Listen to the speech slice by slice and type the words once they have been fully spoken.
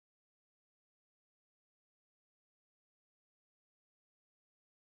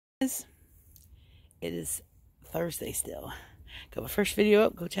It is Thursday still. Got my first video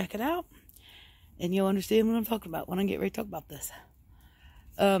up. Go check it out. And you'll understand what I'm talking about when I get ready to talk about this.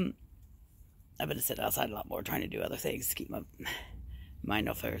 I've been sitting outside a lot more trying to do other things to keep my mind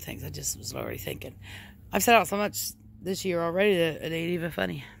off other things. I just was already thinking. I've sat out so much this year already that it ain't even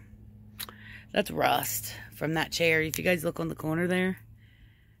funny. That's rust from that chair. If you guys look on the corner there,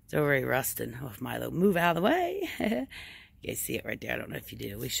 it's already rusting with Milo. Move out of the way. You guys see it right there. I don't know if you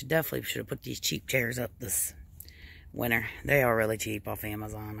do. We should have put these cheap chairs up this winter. They are really cheap off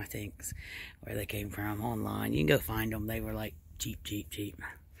Amazon, I think, where they came from online. You can go find them. They were like cheap.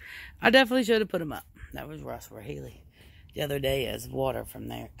 I definitely should have put them up. That was rust where Haley the other day as water from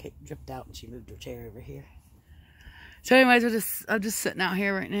there dripped out and she moved her chair over here. So anyways, I'm just sitting out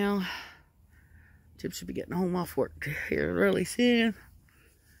here right now. Chip should be getting home off work here really soon.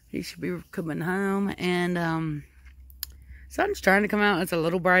 He should be coming home, and sun's trying to come out. It's a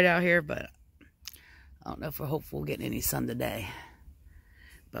little bright out here, but I don't know if we're hopeful we'll get any sun today.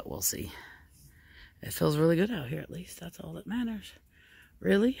 But we'll see. It feels really good out here, at least. That's all that matters,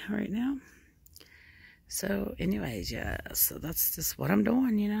 really, right now. So, anyways, yeah. So that's just what I'm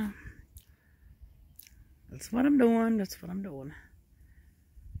doing, you know. That's what I'm doing.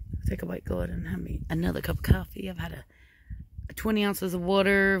 Take a bite, go ahead and have me another cup of coffee. I've had a 20 ounces of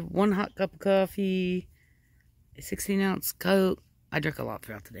water, 1 hot cup of coffee, a 16-ounce Coke. I drink a lot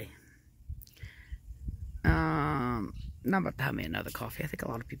throughout the day. Not about to have me another coffee. I think a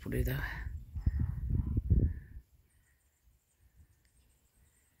lot of people do, though.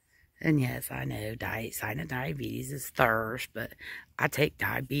 And yes, I know sign of diabetes is thirst, but I take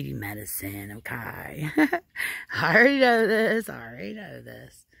diabetes medicine, okay? I already know this. I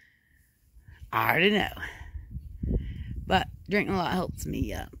already know. But drinking a lot helps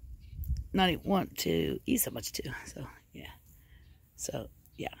me not even want to eat so much too. So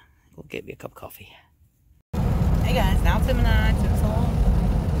yeah. We'll get me a cup of coffee. Hey guys, now Tim and I took us home.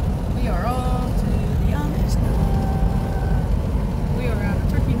 We are on to the Amish now. We are out of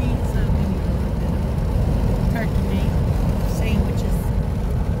turkey meat, so we need a little bit of turkey meat sandwiches.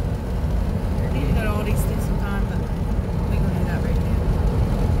 I need to go to all these things sometime, but we're going to do that right now.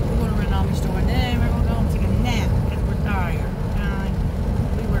 We're going to run an Amish store, and then we're going to go home and take a nap because we're tired.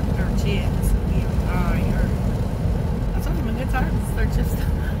 We worked our shifts, so we are tired. I told him I'm good tired. This is third shift.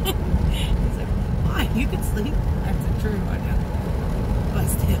 He said, why? You can sleep. That's true, I know. But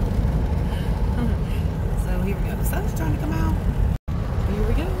still. So here we go. The sun's trying to come out. Here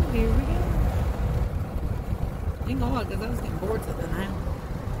we go. Ain't gonna lie, because I was getting bored sitting in the house.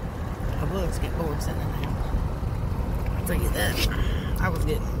 I was getting bored sitting in the house. I'll tell you that. I was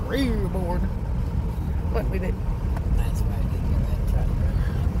getting real bored. What we did. That's why I didn't get that truck.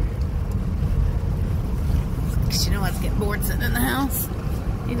 Because you know I was getting bored sitting in the house.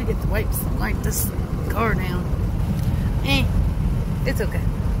 Need to get the wipes and wipe this car down. It's okay.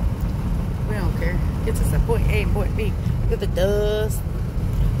 We don't care. Gets us at point A and point B. Look at the dust.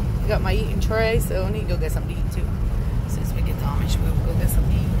 I got my eating tray, so I need to go get something to eat too. Since we get to Amish, we'll go get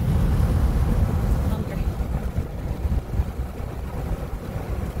something to eat. I'm hungry.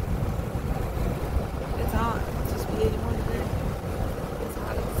 It's hot. It's just be 81 degrees. It's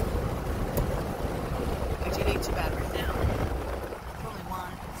hot. Actually, it ain't too bad right now. It's only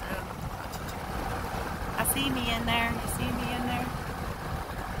one, so not too bad. I see me in there. You see me in there?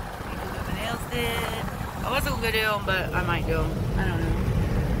 Maybe nobody else did. I wasn't gonna do them, but I might do them. I don't know.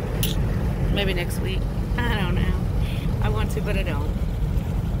 Maybe next week. I don't know. I want to, but I don't.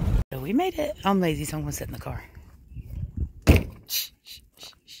 So we made it. I'm lazy, so I'm gonna sit in the car. Shh.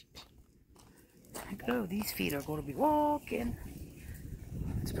 There we go. These feet are going to be walking.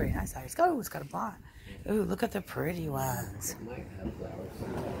 It's pretty nice. Let's go. It's got a blind. Ooh, look at the pretty ones.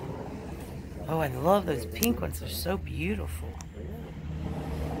 Oh, I love those pink ones. They're so beautiful.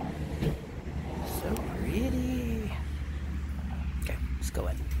 So pretty. Okay, let's go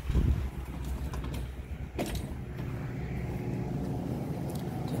in.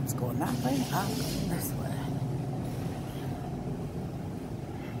 Jim's going that way. I'm going this way.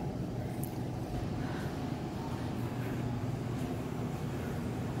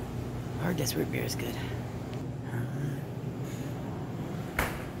 I heard this root beer is good.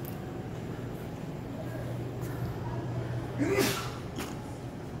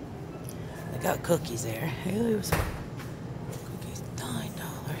 They got cookies there. Hey, those cookies,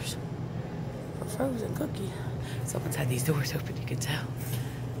 $9 for frozen cookie. Someone's had these doors open, you can tell.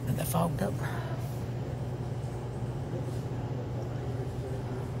 And they're fogged up.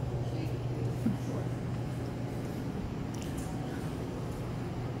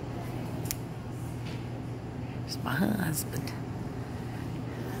 It's my husband.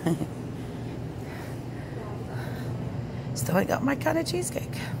 Still ain't got my kind of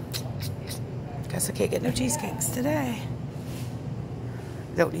cheesecake. Guess I can't get no cheesecakes today.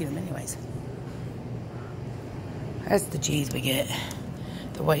 Don't need them anyways. That's the cheese we get.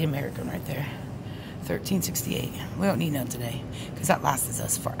 The white American right there. $13.68. We don't need none today because that lasts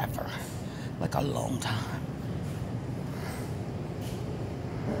us forever. Like a long time.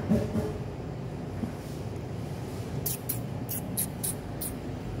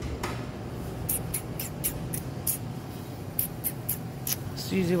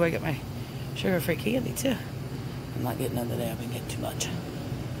 It's usually where I get my sugar-free candy too. I'm not getting none today. I've been getting too much.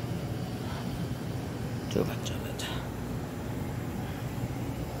 Too much of it.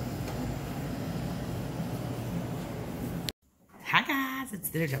 Hi guys, it's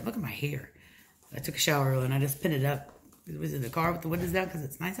dinner time. Look at my hair. I took a shower and I just pinned it up. It was in the car with the windows down because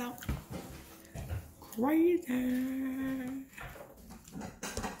it's nice out. Crazy.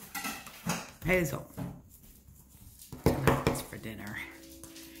 Hey, so it's for dinner.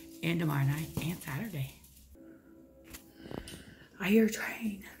 And tomorrow night and Saturday. I hear a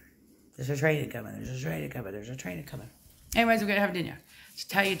train. There's a train coming. There's a train coming. There's a train coming. Anyways, we're going to have dinner. It's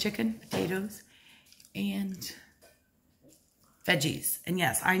Italian chicken, potatoes, and veggies. And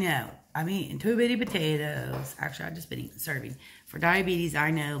yes, I know. I'm eating too many potatoes. Actually, I've just been eating serving. For diabetes,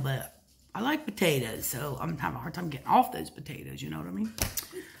 I know, but I like potatoes. So I'm having a hard time getting off those potatoes. You know what I mean?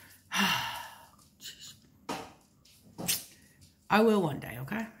 I will one day,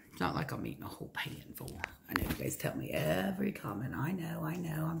 okay? It's not like I'm eating a whole pan full. I know you guys tell me every comment. I know.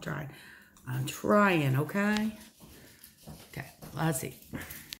 I'm trying. I'm trying, okay? Okay, let's see.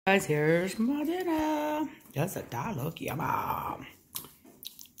 Guys, here's my dinner. Doesn't that look yummy? I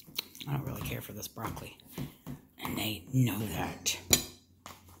don't really care for this broccoli. And they know that.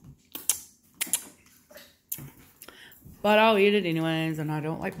 But I'll eat it anyways. And I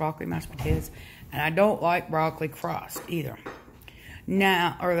don't like broccoli mashed potatoes. And I don't like broccoli crust either.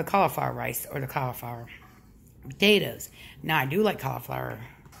 Now, or the cauliflower rice or the cauliflower potatoes. Now, I do like cauliflower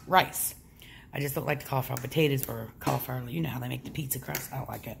rice. I just don't like the cauliflower potatoes or cauliflower. You know how they make the pizza crust. I don't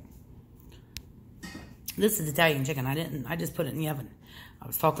like it. This is Italian chicken. I just put it in the oven. I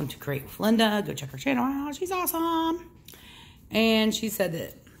was talking to Create with Linda. Go check her channel out. She's awesome. And she said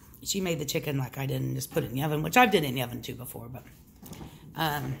that she made the chicken like I didn't just put it in the oven, which I've did it in the oven too before, but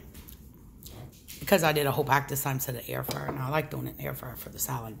because I did a whole pack this time instead of air fryer, and I like doing it in air fryer for the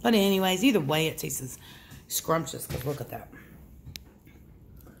salad. But anyways, either way, it tastes scrumptious. Because look at that.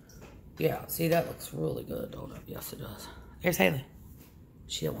 Yeah, see, that looks really good, don't it? Yes, it does. There's Haley.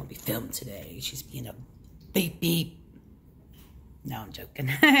 She don't want to be filmed today. She's being a beep beep. No, I'm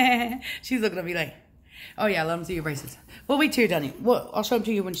joking. She's looking at me like, oh yeah, let them see your braces. Well, wait till you're done eating. Well, I'll show them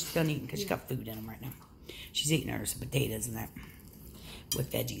to you when she's done eating because she's got food in them right now. She's eating her some potatoes and that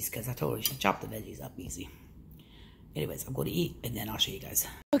with veggies because I told her she chopped the veggies up easy. Anyways, I'm going to eat and then I'll show you guys.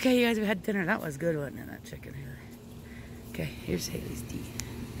 Okay, you guys, we had dinner. That was good, wasn't it, that chicken here? Okay, here's Haley's tea.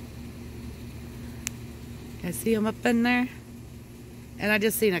 I see them up in there. And I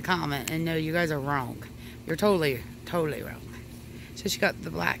just seen a comment and no, you guys are wrong. You're totally wrong. So she got the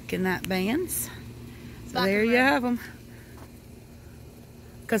black in that bands. So black there you have them.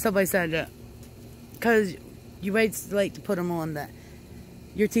 Because somebody said that. Because you wait late to put them on that.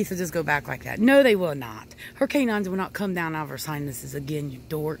 Your teeth will just go back like that. No, they will not. Her canines will not come down out of her sinuses again, you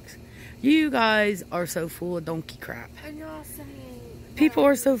dorks. You guys are so full of donkey crap. And you're all saying people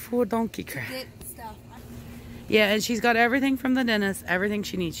are so full of donkey crap. Get stuff. Yeah, and she's got everything from the dentist, everything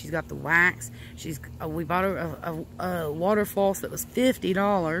she needs. She's got the wax. We bought her a water floss that was $50,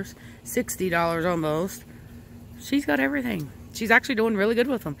 $60 almost. She's got everything. She's actually doing really good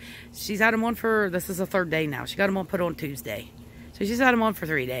with them. She's had them on for, this is the 3rd day now. She got them on put on Tuesday. So she's had them on for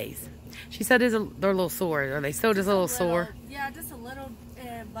 3 days. She said they're a little sore. Are they still just a little sore? Yeah, just a little,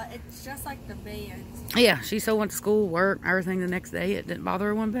 but it's just like the bands. Yeah, she still went to school, work, everything the next day. It didn't bother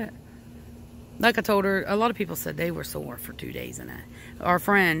her one bit. Like I told her, a lot of people said they were sore for 2 days and that. Our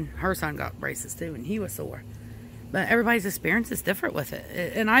friend, her son got braces too, and he was sore. But everybody's experience is different with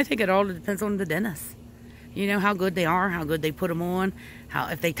it. And I think it all depends on the dentist. You know, how good they are, how good they put them on. How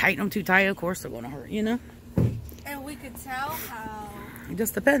if they tighten them too tight, of course they're going to hurt, you know? And we could tell how it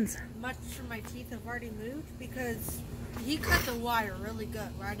just depends. Much of my teeth have already moved because he cut the wire really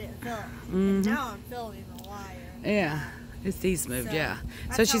good where I didn't feel it. And now I'm feeling the wire. Yeah. His teeth moved, yeah.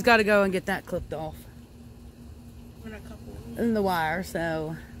 So she's got to go and get that clipped off. In a couple weeks. In the wire,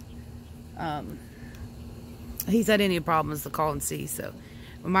 so he said any problems to call and see, so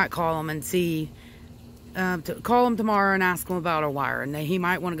we might call him and see, call him tomorrow and ask him about a wire, and he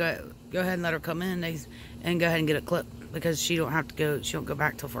might want to go ahead and let her come in and go ahead and get it clipped. because she don't have to go. She don't go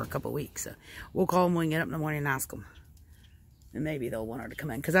back till for a couple of weeks. So we'll call them when we get up in the morning and ask them. And maybe they'll want her to come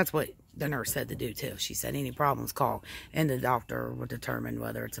in, because that's what the nurse said to do too. She said any problems, call, and the doctor will determine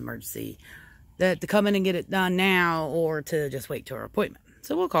whether it's emergency, that to come in and get it done now or to just wait till her appointment.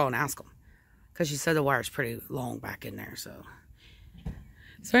 So we'll call and ask them, because she said the wire's pretty long back in there. So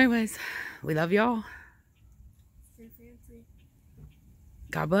anyways, we love y'all. Stay fancy.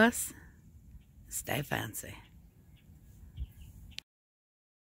 God bless. Stay fancy.